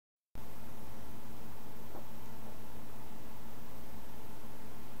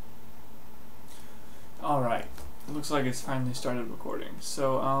Alright, it looks like it's finally started recording.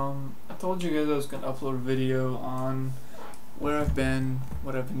 So, I told you guys I was going to upload a video on where I've been,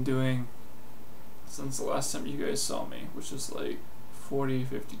 what I've been doing since the last time you guys saw me, which was like 40,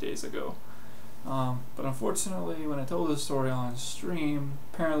 50 days ago. But unfortunately, when I told this story on stream,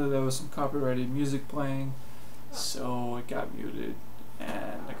 apparently there was some copyrighted music playing, so it got muted,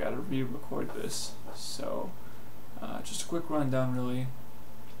 and I gotta re-record this. So, just a quick rundown really.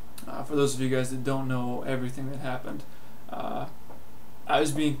 For those of you guys that don't know everything that happened, I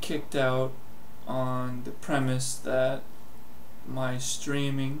was being kicked out on the premise that my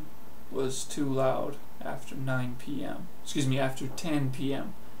streaming was too loud after 9 p.m. Excuse me, after 10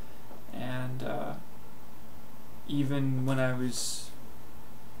 p.m. And even when I was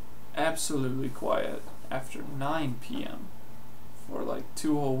absolutely quiet after 9 p.m. for like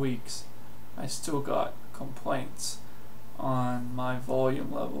 2 whole weeks, I still got complaints on my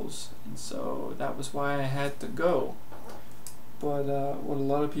volume levels, and so that was why I had to go. But what a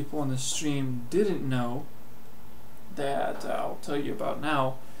lot of people on the stream didn't know, that I'll tell you about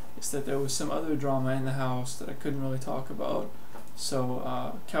now, is that there was some other drama in the house that I couldn't really talk about.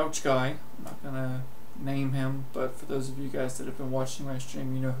 So Couch Guy, I'm not gonna name him, but for those of you guys that have been watching my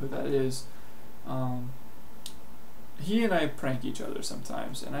stream, you know who that is. He and I prank each other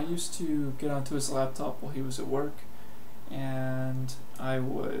sometimes, and I used to get onto his laptop while he was at work, and I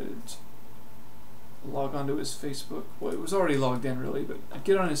would log onto his Facebook. Well, it was already logged in really, but I'd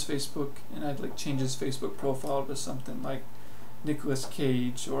get on his Facebook and I'd like change his Facebook profile to something like Nicolas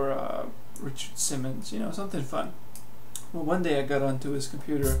Cage or Richard Simmons, you know, something fun. Well, one day I got onto his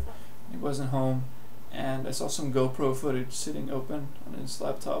computer and he wasn't home, and I saw some GoPro footage sitting open on his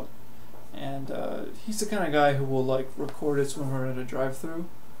laptop, and he's the kind of guy who will like record us when we're at a drive-through.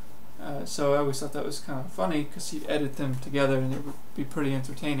 So I always thought that was kind of funny because he'd edit them together and it would be pretty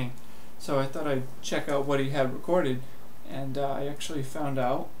entertaining. So I thought I'd check out what he had recorded, and I actually found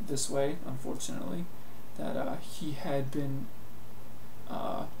out this way, unfortunately, that he had been,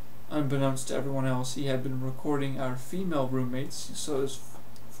 unbeknownst to everyone else, he had been recording our female roommates. So there's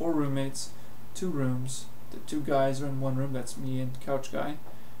 4 roommates, 2 rooms. The 2 guys are in one room, that's me and Couch Guy,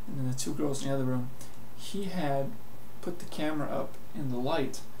 and then the 2 girls in the other room. He had put the camera up in the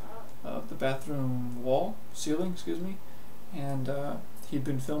light of the bathroom ceiling, excuse me, and he'd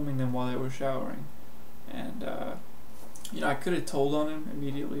been filming them while they were showering. And you know, I could have told on him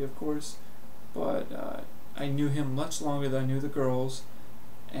immediately, of course, but I knew him much longer than I knew the girls,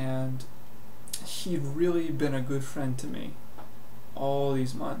 and he'd really been a good friend to me all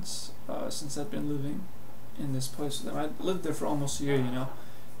these months since I've been living in this place with him. I lived there for almost a year, you know,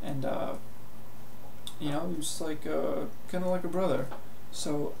 and you know, he was like kind of like a brother.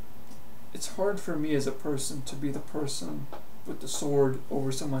 So it's hard for me as a person to be the person with the sword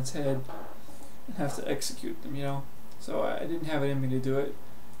over someone's head and have to execute them, you know. So I didn't have it in me to do it.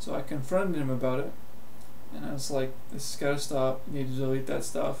 So I confronted him about it, and I was like, "This has got to stop. You need to delete that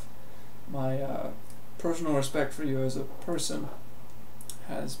stuff. My personal respect for you as a person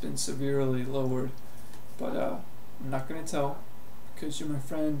has been severely lowered, but I'm not going to tell because you're my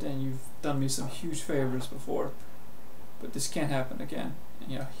friend and you've done me some huge favors before. But this can't happen again." And,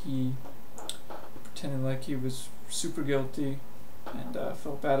 you know, he pretended like he was super guilty and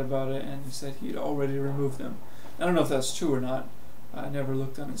felt bad about it, and he said he'd already removed them. I don't know if that's true or not. I never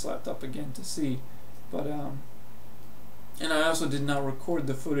looked on his laptop again to see, but and I also did not record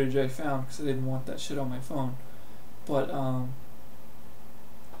the footage I found because I didn't want that shit on my phone. But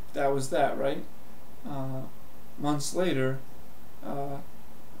that was that, right? Months later,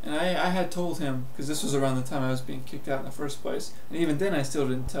 and I had told him, because this was around the time I was being kicked out in the first place, and even then I still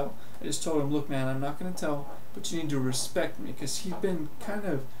didn't tell. I just told him, "Look man, I'm not going to tell, but you need to respect me," because he'd been kind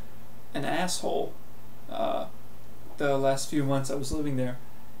of an asshole the last few months I was living there.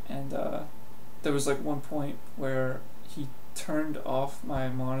 And there was like one point where he turned off my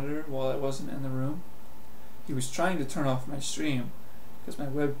monitor while I wasn't in the room. He was trying to turn off my stream because my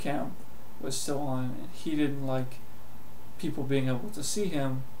webcam was still on, and he didn't like people being able to see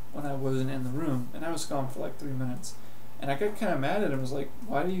him when I wasn't in the room, and I was gone for like 3 minutes, and I got kind of mad at him. I was like,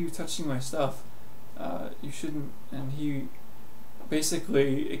 "Why are you touching my stuff? You shouldn't." And he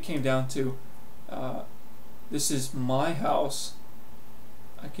basically, it came down to, this is my house,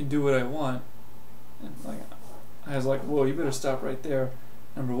 I can do what I want. And like, I was like, "Whoa, you better stop right there.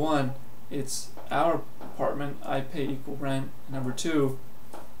 Number one, it's our apartment, I pay equal rent. Number two,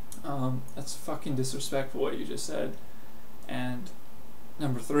 that's fucking disrespectful what you just said. And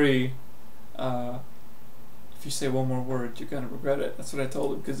number three, if you say one more word, you're gonna regret it." That's what I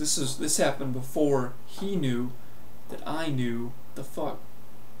told him, because this happened before he knew that I knew the fuck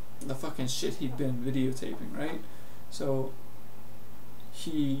the fucking shit he'd been videotaping, right? So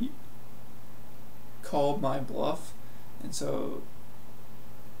he called my bluff, and so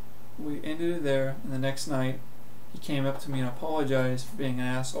we ended it there. And the next night he came up to me and apologized for being an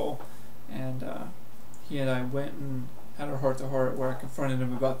asshole, and he and I went and had our heart-to-heart where I confronted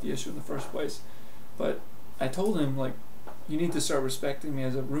him about the issue in the first place. But I told him, like, you need to start respecting me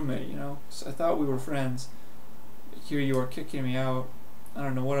as a roommate, you know? 'Cause I thought we were friends. Here you are kicking me out. I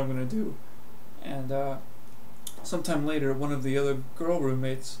don't know what I'm gonna do. And sometime later, one of the other girl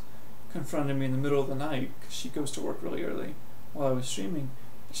roommates confronted me in the middle of the night, because she goes to work really early while I was streaming.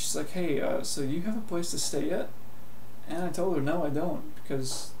 She's like, hey, so you have a place to stay yet? And I told her, no, I don't,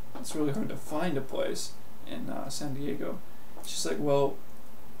 because it's really hard to find a place in San Diego. She's like, well,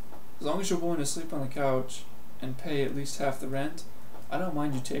 as long as you're willing to sleep on the couch and pay at least half the rent, I don't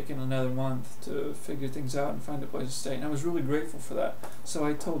mind you taking another month to figure things out and find a place to stay. And I was really grateful for that. So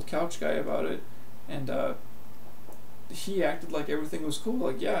I told Couch Guy about it, and he acted like everything was cool.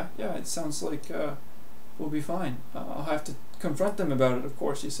 Like, yeah, it sounds like we'll be fine. I'll have to confront them about it, of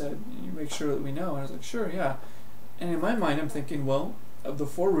course, he said. You make sure that we know. And I was like, sure, yeah. And in my mind, I'm thinking, well, of the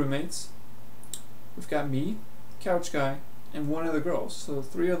 4 roommates, we've got me, Couch Guy, and one of the girls. So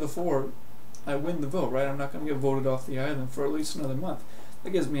 3 of the 4, I win the vote, right? I'm not going to get voted off the island for at least another month. That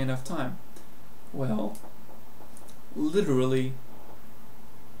gives me enough time. Well, literally,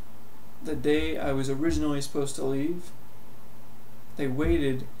 the day I was originally supposed to leave, they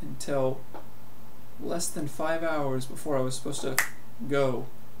waited until less than 5 hours before I was supposed to go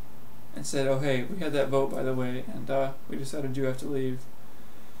and said, oh hey, we had that vote, by the way, and we decided you have to leave.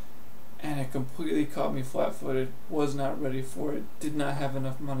 And it completely caught me flat-footed, was not ready for it, did not have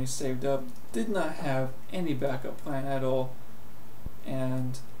enough money saved up, did not have any backup plan at all,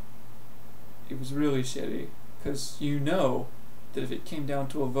 and it was really shitty, because you know that if it came down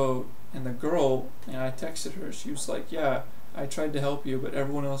to a vote, and the girl, and I texted her, she was like, yeah, I tried to help you, but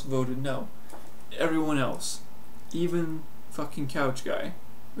everyone else voted no. Everyone else. Even fucking Couch Guy.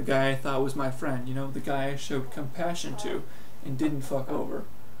 The guy I thought was my friend, you know, the guy I showed compassion to and didn't fuck over.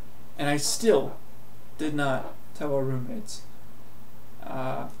 And I still did not tell our roommates.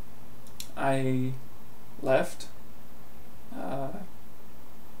 I left,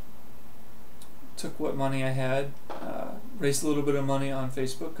 took what money I had, raised a little bit of money on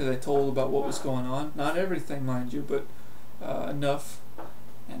Facebook because I told about what was going on. Not everything, mind you, but enough.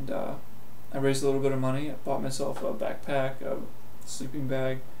 And I raised a little bit of money. I bought myself a backpack, a sleeping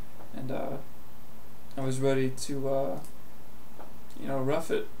bag, and I was ready to, rough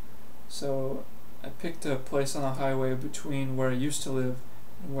it. So I picked a place on the highway between where I used to live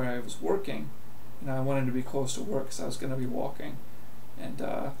and where I was working. I wanted to be close to work because I was going to be walking. And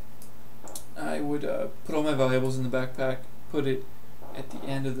I would put all my valuables in the backpack, put it at the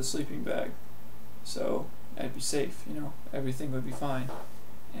end of the sleeping bag, so I'd be safe, everything would be fine.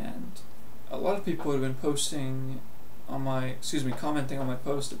 And a lot of people had been commenting on my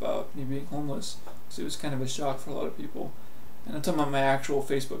post about me being homeless, because it was kind of a shock for a lot of people. And I'm talking about my actual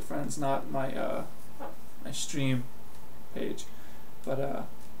Facebook friends, not my my stream page. But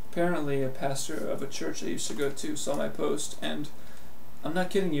apparently a pastor of a church I used to go to saw my post, and I'm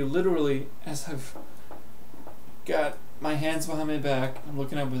not kidding you, literally, as I've got my hands behind my back, I'm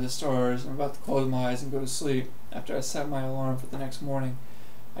looking up at the stars, I'm about to close my eyes and go to sleep after I set my alarm for the next morning,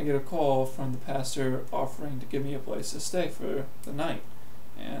 I get a call from the pastor offering to give me a place to stay for the night.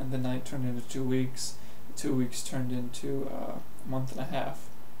 And the night turned into 2 weeks. 2 weeks turned into a month and a half.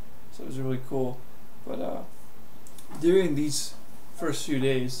 So it was really cool. But during these first few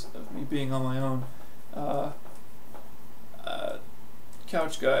days of me being on my own,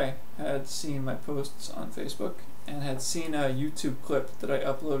 Couch Guy had seen my posts on Facebook and had seen a YouTube clip that I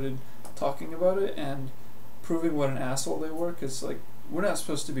uploaded talking about it and proving what an asshole they were, because we're not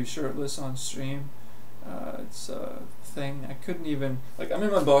supposed to be shirtless on stream. It's a thing. I couldn't even, I'm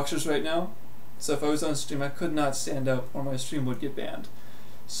in my boxers right now, so if I was on stream I could not stand up or my stream would get banned.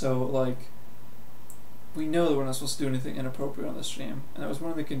 So we know that we're not supposed to do anything inappropriate on the stream, and that was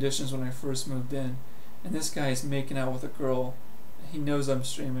one of the conditions when I first moved in. And this guy is making out with a girl. He knows I'm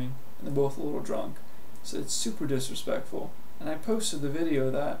streaming, and they're both a little drunk, so it's super disrespectful. And I posted the video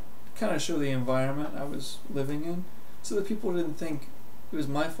of that to kind of show the environment I was living in, so that people didn't think it was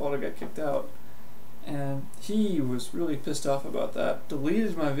my fault I got kicked out. And he was really pissed off about that,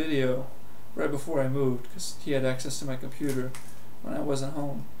 deleted my video right before I moved, because he had access to my computer when I wasn't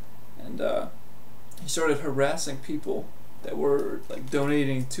home. And he started harassing people that were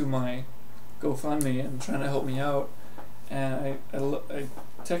donating to my GoFundMe and trying to help me out. And I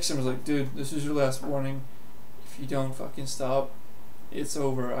texted him, I was like, dude, this is your last warning. If you don't fucking stop, it's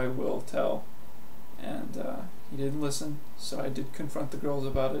over, I will tell. And he didn't listen, so I did confront the girls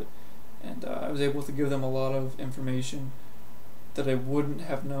about it, and I was able to give them a lot of information that I wouldn't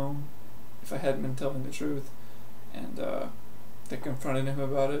have known if I hadn't been telling the truth. And they confronted him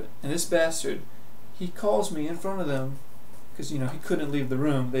about it. And this bastard, he calls me in front of them, because he couldn't leave the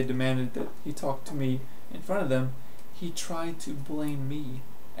room. They demanded that he talk to me in front of them. He tried to blame me,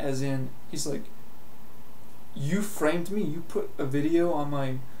 as in, he's like, you framed me, you put a video on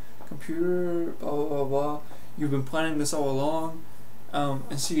my computer, blah blah blah blah, you've been planning this all along.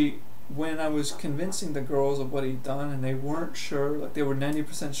 And see, when I was convincing the girls of what he'd done, and they weren't sure, like they were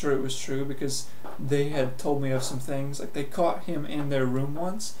 90% sure it was true, because they had told me of some things, like they caught him in their room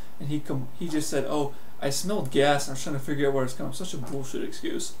once, and he just said, oh, I smelled gas and I was trying to figure out where it's coming. Such a bullshit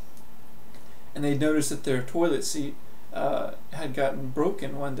excuse. And they noticed that their toilet seat had gotten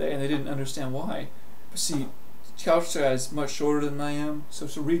broken one day, and they didn't understand why. But see, Couch Guy's much shorter than I am, so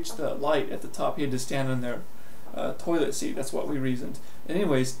to reach the light at the top, he had to stand on their toilet seat. That's what we reasoned. And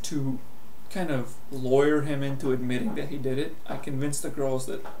anyways, to kind of lawyer him into admitting that he did it, I convinced the girls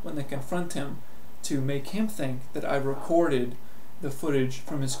that when they confront him, to make him think that I recorded the footage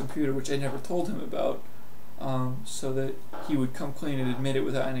from his computer, which I never told him about, so that he would come clean and admit it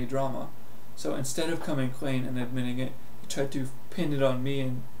without any drama. So instead of coming clean and admitting it, he tried to pin it on me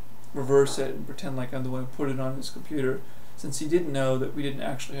and reverse it and pretend like I'm the one who put it on his computer, since he didn't know that we didn't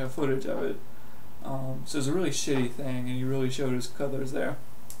actually have footage of it. So it was a really shitty thing, and he really showed his colors there.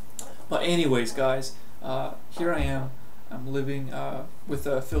 But anyways, guys, here I am. I'm living with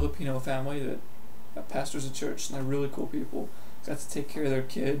a Filipino family that pastors a church, and they're really cool people. Got to take care of their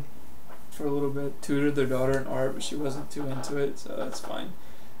kid for a little bit, tutored their daughter in art, but she wasn't too into it, so that's fine.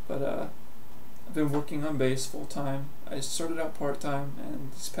 But I've been working on bass full time. I started out part time,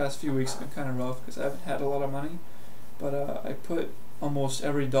 and these past few weeks have been kind of rough because I haven't had a lot of money. But I put almost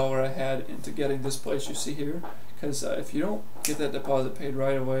every dollar I had into getting this place you see here, because if you don't get that deposit paid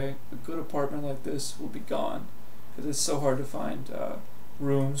right away, a good apartment like this will be gone, because it's so hard to find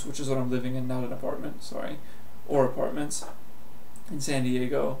rooms, which is what I'm living in, not an apartment, sorry, or apartments in San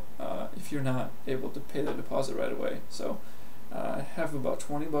Diego, if you're not able to pay the deposit right away. So I have about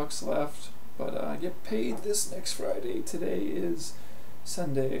 20 bucks left, but I get paid this next Friday. Today is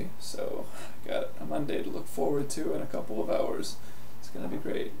Sunday, so I got a Monday to look forward to in a couple of hours. It's gonna be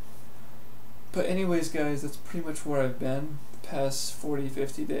great. But anyways, guys, that's pretty much where I've been the past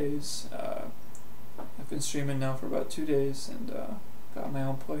 40-50 days. I've been streaming now for about 2 days, and got my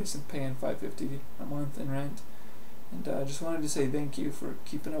own place and paying $5.50 a month in rent. And I just wanted to say thank you for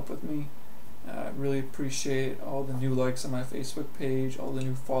keeping up with me. I really appreciate all the new likes on my Facebook page, all the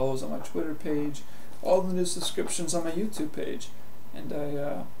new follows on my Twitter page, all the new subscriptions on my YouTube page. And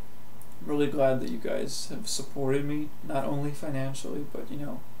I'm really glad that you guys have supported me, not only financially, but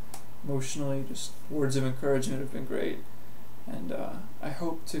emotionally. Just words of encouragement have been great. And I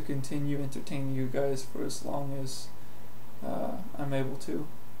hope to continue entertaining you guys for as long as I'm able to.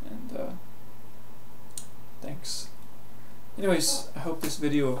 And thanks. Anyways, I hope this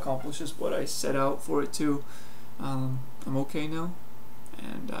video accomplishes what I set out for it to. I'm okay now,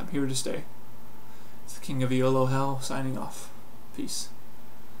 and I'm here to stay. It's the King of Yolo Hell signing off. Peace.